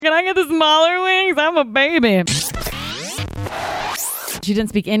I get the smaller wings? I'm a baby. She didn't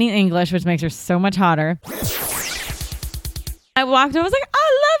speak any English, which makes her so much hotter. I walked over, I was like,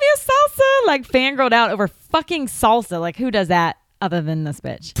 I love you, salsa. Like, fangirled out over fucking salsa. Like, who does that other than this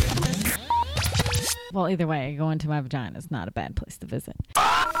bitch? Well, either way, going to my vagina is not a bad place to visit.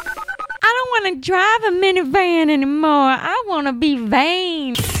 I don't want to drive a minivan anymore. I want to be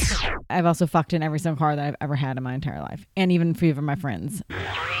vain. I've also fucked in every single car that I've ever had in my entire life. And even a few of my friends.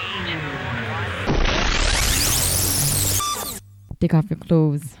 Take off your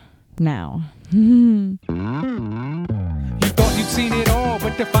clothes now. You thought you'd seen it all,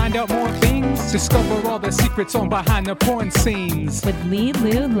 but to find out more things, discover all the secrets on behind the porn scenes. With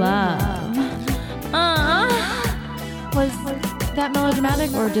Lulu Love. Was that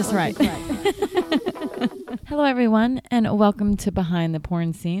melodramatic or just right? Hello, everyone, and welcome to Behind the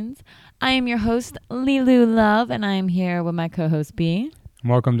Porn Scenes. I am your host, Lulu Love, and I am here with my co-host, B.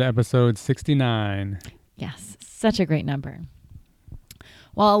 Welcome to episode 69. Yes, such a great number.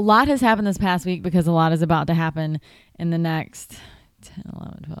 Well, a lot has happened this past week because a lot is about to happen in the next 10,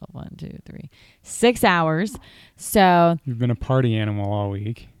 11, 12, 1, 2, 3, 6 hours. So You've been a party animal all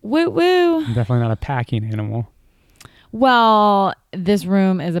week. Woo woo. I'm definitely not a packing animal. Well, this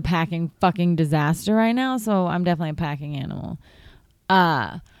room is a packing fucking disaster right now, so I'm definitely a packing animal.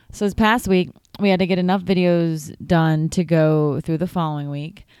 So this past week, we had to get enough videos done to go through the following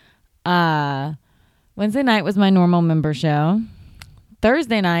week. Wednesday night was my normal member show.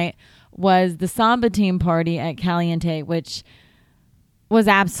 Thursday night was the Samba team party at Caliente, which was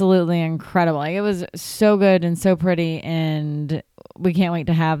absolutely incredible. Like, it was so good and so pretty, and we can't wait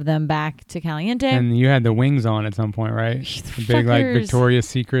to have them back to Caliente. And you had the wings on at some point, right? The big, like, Victoria's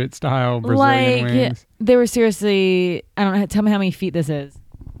Secret style Brazilian wings. They were seriously, I don't know, tell me how many feet this is.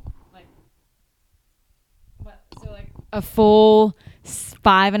 Like a full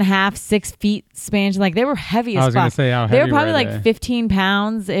 5.5, 6 feet span. Like, they were heavy as fuck. I was going to say how heavy they were probably like they? 15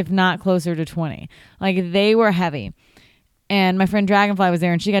 pounds, if not closer to 20. Like, they were heavy. And my friend Dragonfly was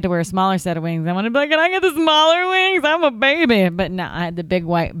there, and she got to wear a smaller set of wings. I wanted to be like, can I get the smaller wings? I'm a baby. But no, I had the big,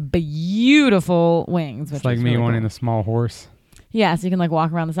 white, beautiful wings. It's like me really wanting cool. a small horse. Yeah, so you can like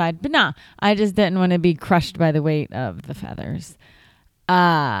walk around the side. But no, I just didn't want to be crushed by the weight of the feathers.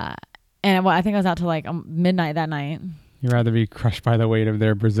 And I think I was out till like midnight that night. You'd rather be crushed by the weight of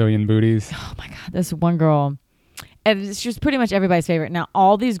their Brazilian booties. Oh my God, this one girl. And she's pretty much everybody's favorite. Now,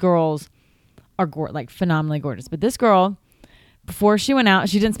 all these girls are like phenomenally gorgeous. But this girl, before she went out,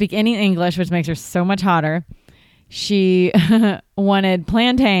 she didn't speak any English, which makes her so much hotter. She wanted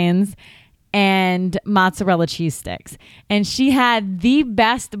plantains and mozzarella cheese sticks. And she had the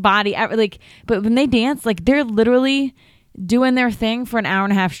best body ever. Like, but when they dance, like, they're literally doing their thing for an hour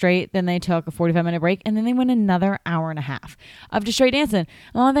and a half straight. Then they took a 45-minute break, and then they went another hour and a half of just straight dancing.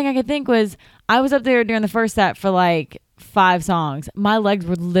 The only thing I could think was I was up there during the first set for like 5 songs. My legs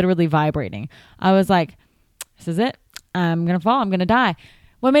were literally vibrating. I was like, this is it. I'm going to fall. I'm going to die.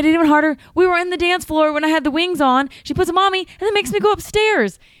 What made it even harder, we were in the dance floor when I had the wings on. She puts them on me and then makes me go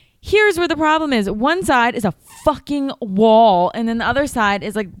upstairs. Here's where the problem is. One side is a fucking wall, and then the other side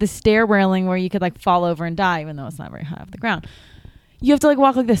is like the stair railing where you could like fall over and die, even though it's not very high off the ground. You have to like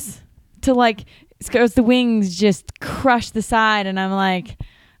walk like this to like, because the wings just crush the side, and I'm like,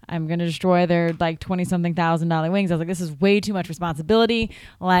 I'm going to destroy their like $20,000 wings. I was like, this is way too much responsibility.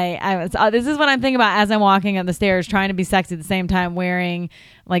 Like, this is what I'm thinking about as I'm walking up the stairs, trying to be sexy at the same time, wearing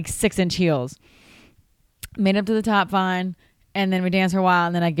like 6-inch heels. Made up to the top fine. And then we danced for a while,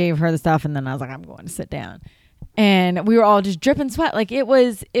 and then I gave her the stuff, and then I was like, I'm going to sit down. And we were all just dripping sweat. Like, it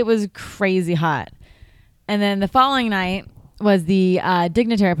was crazy hot. And then the following night was the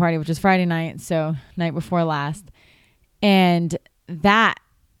dignitary party, which was Friday night, so night before last. And that,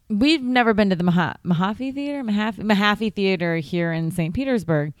 we've never been to the Mahaffey Theater here in St.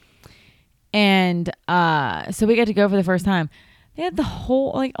 Petersburg. And so we got to go for the first time. They had the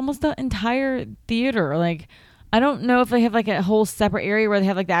whole, like, almost the entire theater, like, I don't know if they have like a whole separate area where they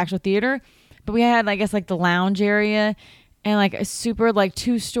have like the actual theater, but we had, I guess, like the lounge area and like a super like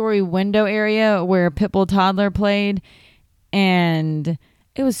 2-story window area where Pitbull Toddler played. And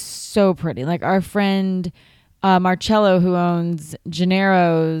it was so pretty. Like, our friend Marcello, who owns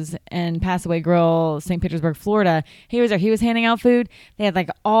Gennaro's and Pass Away Grill, St. Petersburg, Florida, he was there. He was handing out food. They had like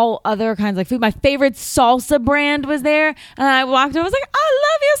all other kinds of like food. My favorite salsa brand was there. And I walked over, I was like, I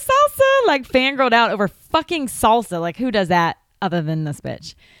love you, salsa. Like, fangirled out over fucking salsa. Like, who does that other than this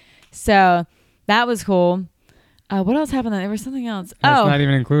bitch? So that was cool. What else happened? There was something else. That's not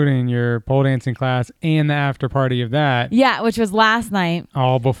even including your pole dancing class and the after party of that. Yeah, which was last night.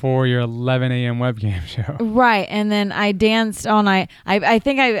 All before your 11 a.m. webcam show. Right. And then I danced all night. I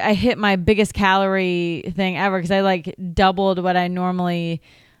think I hit my biggest calorie thing ever because I like doubled what I normally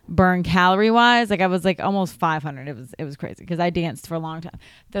burn calorie wise. Like I was like almost 500. It was crazy because I danced for a long time.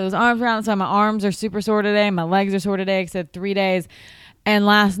 Those arms around. So my arms are super sore today. My legs are sore today. Except 3 days. And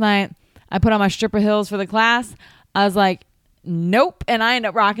last night I put on my stripper heels for the class. I was like, nope. And I ended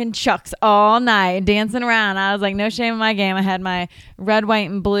up rocking Chucks all night, dancing around. I was like, no shame in my game. I had my red, white,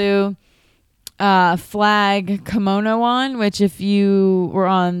 and blue flag kimono on, which if you were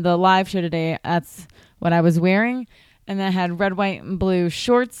on the live show today, that's what I was wearing. And then I had red, white, and blue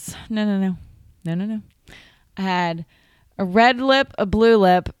shorts. No. I had a red lip, a blue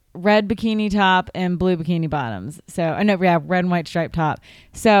lip, red bikini top, and blue bikini bottoms. So, I know we have red and white striped top.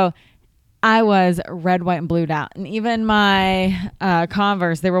 So, I was red, white, and blued out. And even my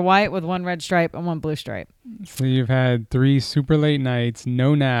Converse, they were white with one red stripe and one blue stripe. So you've had 3 super late nights,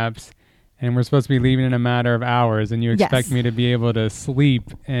 no naps, and we're supposed to be leaving in a matter of hours, and you expect me to be able to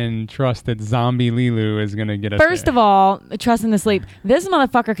sleep and trust that zombie Lilu is going to get us First there. of all, trust in the sleep. This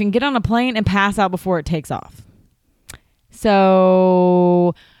motherfucker can get on a plane and pass out before it takes off.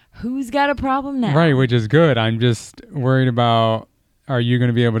 So who's got a problem now? Right, which is good. I'm just worried about... Are you going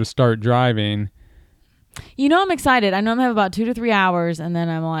to be able to start driving? You know, I'm excited. I know I'm going to have about 2 to 3 hours, and then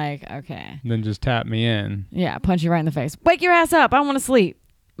I'm like, okay. Then just tap me in. Yeah, punch you right in the face. Wake your ass up. I want to sleep.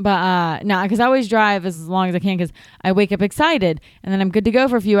 But no, because I always drive as long as I can because I wake up excited, and then I'm good to go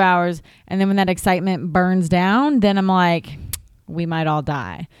for a few hours. And then when that excitement burns down, then I'm like, we might all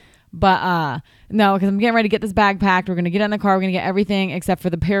die. But no, because I'm getting ready to get this bag packed. We're going to get in the car. We're going to get everything except for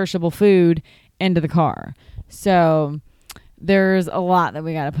the perishable food into the car. So... there's a lot that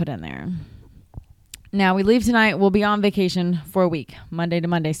we got to put in there. Now, we leave tonight. We'll be on vacation for a week, Monday to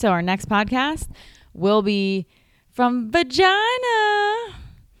Monday. So our next podcast will be from Vagina.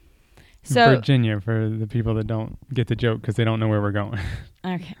 So Virginia, for the people that don't get the joke because they don't know where we're going.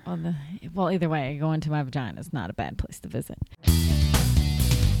 Okay. Well, either way, going to my vagina is not a bad place to visit.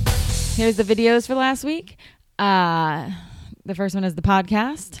 Here's the videos for last week. The first one is the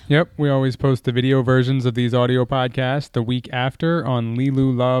podcast. Yep. We always post the video versions of these audio podcasts the week after on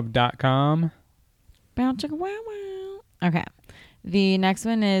lilulove.com. Bow, chicka, wow, wow. Okay. The next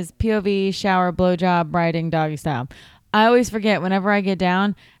one is POV, shower, blowjob, riding, doggy style. I always forget whenever I get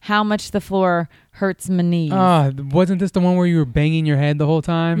down how much the floor hurts my knees. Wasn't this the one where you were banging your head the whole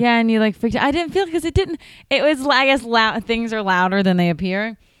time? Yeah, and you like freaked out. I didn't feel it because it didn't. It was, I guess, loud. Things are louder than they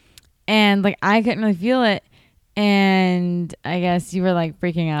appear. And like I couldn't really feel it. And I guess you were like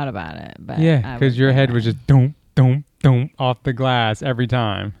freaking out about it. But yeah, because your head was just doom, doom, doom off the glass every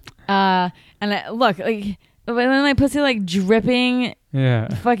time. And look, like when my pussy like dripping. Yeah.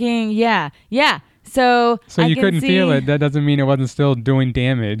 Fucking yeah. So you couldn't feel it. That doesn't mean it wasn't still doing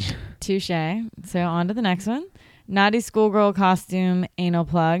damage. Touche. So on to the next one. Naughty schoolgirl costume anal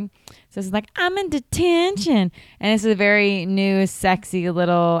plug. So it's like, I'm in detention. And this is a very new, sexy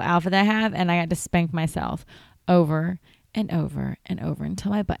little outfit that I have. And I got to spank myself over and over and over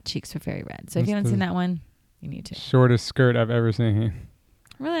until my butt cheeks were very red. So if you haven't seen that one, you need to. Shortest skirt I've ever seen.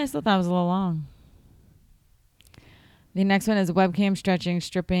 Really? I still thought it was a little long. The next one is webcam stretching,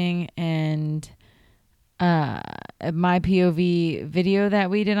 stripping, and my POV video that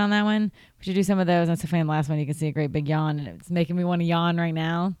we did on that one. We should do some of those. That's the last one. You can see a great big yawn, and it's making me want to yawn right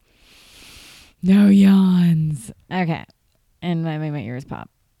now. No yawns. Okay. And my ears pop.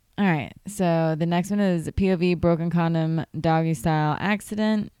 All right. So the next one is POV broken condom doggy style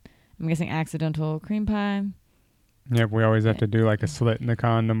accident. I'm guessing accidental cream pie. Yep. We always have to do like a slit in the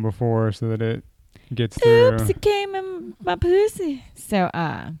condom before so that it gets through. Oops, it came in my pussy. So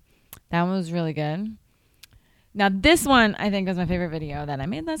that one was really good. Now this one I think was my favorite video that I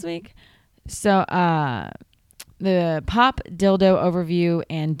made last week. So the POP Dildo overview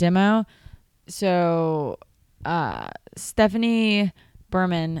and demo. So Stephanie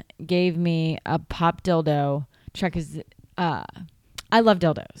Berman gave me a POP Dildo check because I love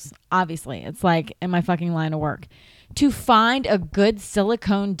dildos. Obviously, it's like in my fucking line of work. To find a good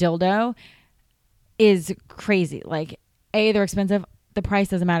silicone dildo is crazy. Like, A, they're expensive. The price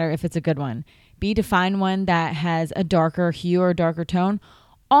doesn't matter if it's a good one. B, to find one that has a darker hue or darker tone,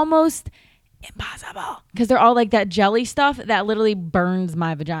 almost impossible. Because they're all like that jelly stuff that literally burns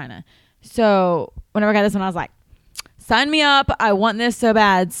my vagina. So whenever I got this one, I was like, sign me up. I want this so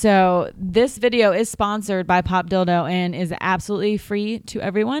bad. So this video is sponsored by POP Dildo and is absolutely free to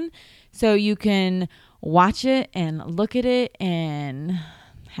everyone. So you can watch it and look at it and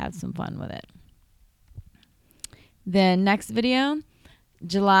have some fun with it. The next video,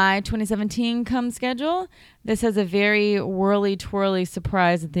 July 2017 come schedule. This has a very whirly twirly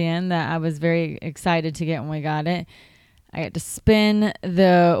surprise at the end that I was very excited to get when we got it. I got to spin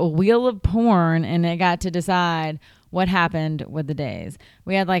the wheel of porn and it got to decide what happened with the days.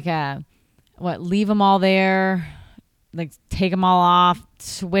 We had like leave them all there, like take them all off,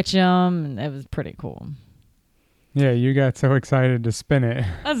 switch them. It was pretty cool. Yeah, you got so excited to spin it.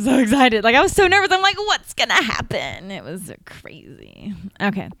 I was so excited. Like I was so nervous. I'm like, what's going to happen? It was crazy.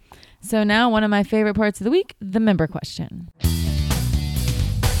 Okay. So now one of my favorite parts of the week, the member question.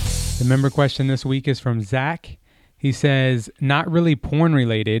 The member question this week is from Zach. He says, not really porn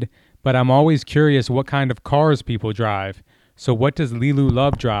related, but I'm always curious what kind of cars people drive. So what does Lilu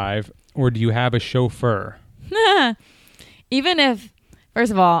Love drive, or do you have a chauffeur? Even if,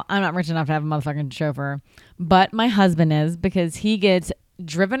 first of all, I'm not rich enough to have a motherfucking chauffeur, but my husband is, because he gets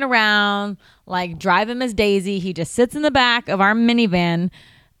driven around like driving Miss Daisy. He just sits in the back of our minivan,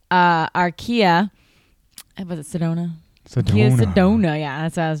 our Kia. Was it Sedona? Kia Sedona, yeah,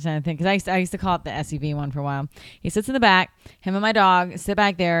 that's what I was trying to think. Because I used to call it the SUV one for a while. He sits in the back. Him and my dog sit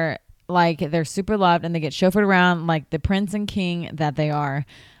back there like they're super loved, and they get chauffeured around like the prince and king that they are.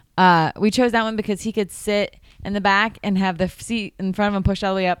 We chose that one because he could sit in the back and have the seat in front of him pushed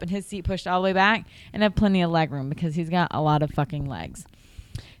all the way up and his seat pushed all the way back and have plenty of leg room because he's got a lot of fucking legs.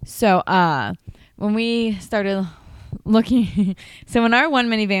 So when we started looking, so when our one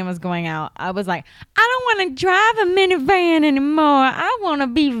minivan was going out, I was like, I don't want to drive a minivan anymore. I want to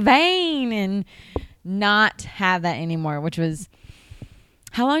be vain and not have that anymore, which was,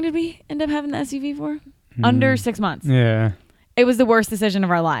 how long did we end up having the SUV for? Under 6 months. Yeah. It was the worst decision of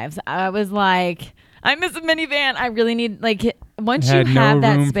our lives. I was like, I miss a minivan. I really need, like, once you have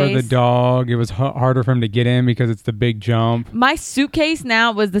that space. No room for the dog. It was harder for him to get in because it's the big jump. My suitcase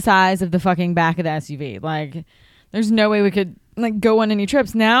now was the size of the fucking back of the SUV. Like, there's no way we could like go on any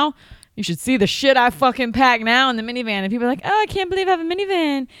trips. Now, you should see the shit I fucking pack now in the minivan. And people are like, oh, I can't believe I have a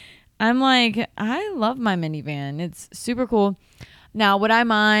minivan. I'm like, I love my minivan. It's super cool. Now, would I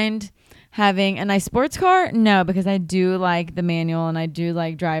mind having a nice sports car? No, because I do like the manual and I do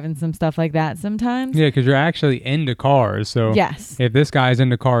like driving some stuff like that sometimes. Yeah, because you're actually into cars. So yes, if this guy's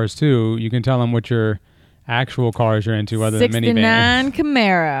into cars too, you can tell him what your actual cars you're into other than minivans. 69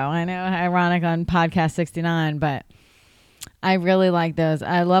 Camaro. I know, ironic on podcast 69, but I really like those.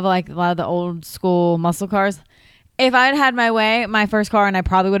 I love like a lot of the old school muscle cars. If I'd had my way, my first car, and I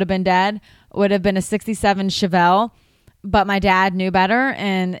probably would have been dead, would have been a 67 Chevelle. But my dad knew better,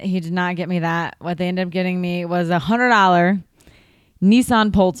 and he did not get me that. What they ended up getting me was a $100 Nissan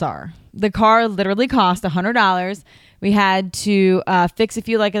Pulsar. The car literally cost $100. We had to fix a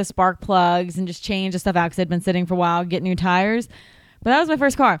few like the spark plugs and just change the stuff out because it had been sitting for a while, get new tires. But that was my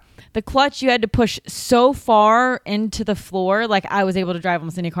first car. The clutch you had to push so far into the floor, like I was able to drive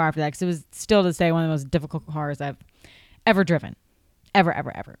almost any car after that because it was still to this day one of the most difficult cars I've ever driven. Ever.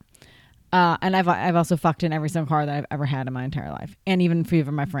 And I've also fucked in every single car that I've ever had in my entire life. And even a few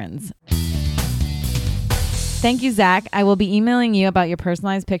of my friends. Thank you, Zach. I will be emailing you about your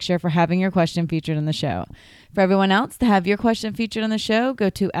personalized picture for having your question featured on the show. For everyone else, to have your question featured on the show, go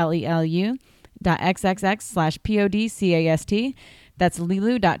to lelu.xxx/podcast. That's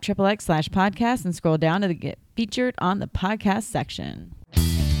lelu.xxx/podcast and scroll down to get featured on the podcast section.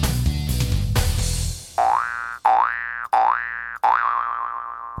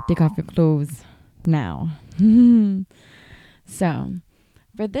 Take off your clothes now. So,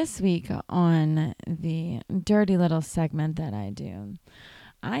 for this week on the dirty little segment that I do,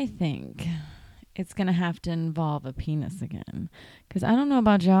 I think it's going to have to involve a penis again. Because I don't know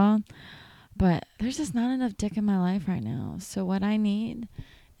about y'all, but there's just not enough dick in my life right now. So what I need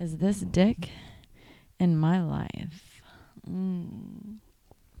is this dick in my life. Do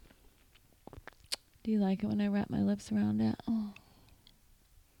you like it when I wrap my lips around it? Oh.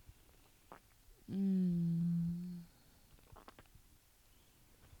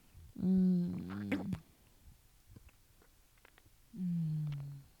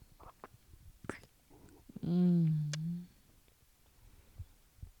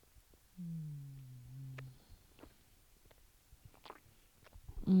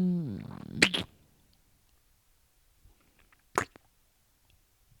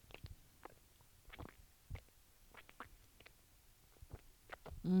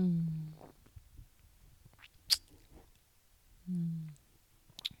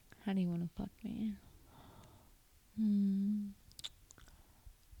 How do you want to fuck me?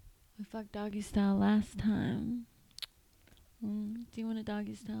 We fucked doggy style last time. Do you want a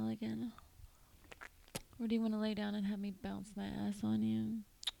doggy style again? Or do you want to lay down and have me bounce my ass on you?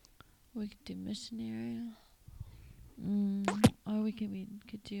 Or we could do missionary. Or we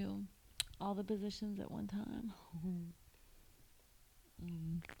could do all the positions at one time.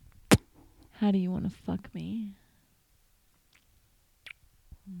 How do you want to fuck me?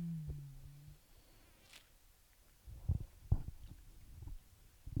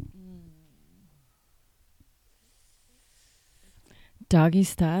 Doggy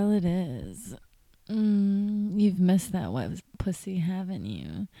style it is. You've missed that wet pussy, haven't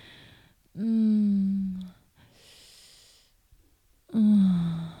you?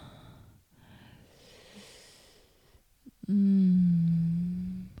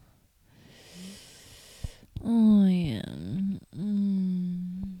 Oh yeah.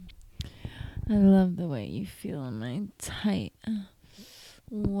 I love the way you feel in my tight,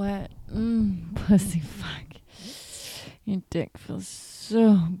 wet pussy fuck. Your dick feels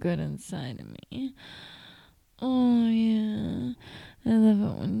so good inside of me. Oh yeah. I love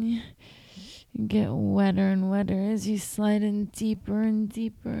it when you get wetter and wetter as you slide in deeper and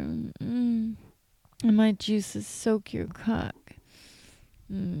deeper. And my juices soak your cock.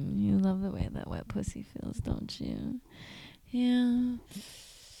 You love the way that wet pussy feels, don't you? Yeah.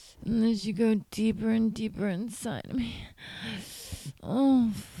 And as you go deeper and deeper inside of me. Oh,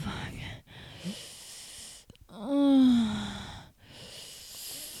 fuck. Oh.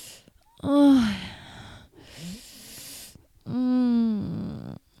 Oh.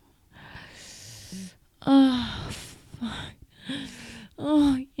 Oh, fuck.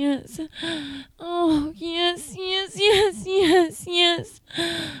 Oh, yes. Oh, yes, yes, yes, yes, yes.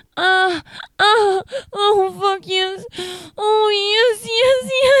 Oh, fuck, yes. Oh, yes,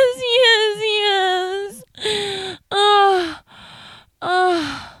 yes, yes, yes, yes.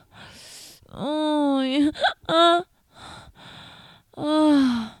 Oh, yeah.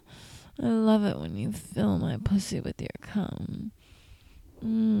 I love it when you fill my pussy with your cum.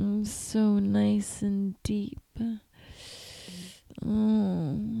 So nice and deep.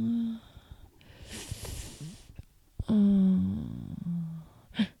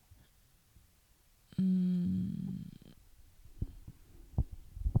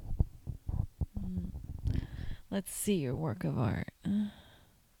 Let's see your work of art.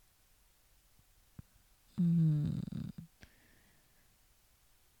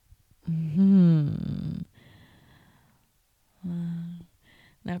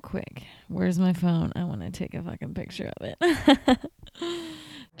 Now quick, where's my phone? I want to take a fucking picture of it.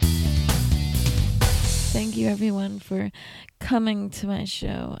 Thank you everyone for coming to my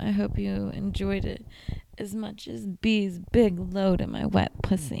show. I hope you enjoyed it as much as B's big load of my wet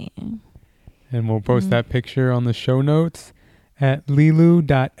pussy. And we'll post that picture on the show notes at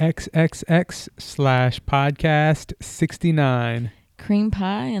lilu.xxx/podcast69. Cream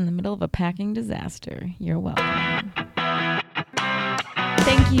pie in the middle of a packing disaster. You're welcome.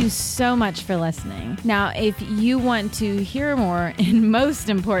 Thank you so much for listening. Now, if you want to hear more and most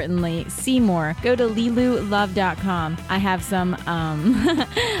importantly, see more, go to lilulove.com. I have some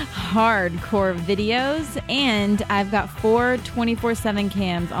hardcore videos and I've got 4 24/7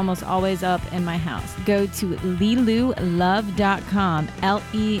 cams almost always up in my house. Go to lilulove.com.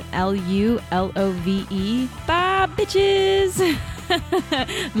 LELULOVE. Bye, bitches.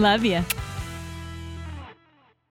 Love ya.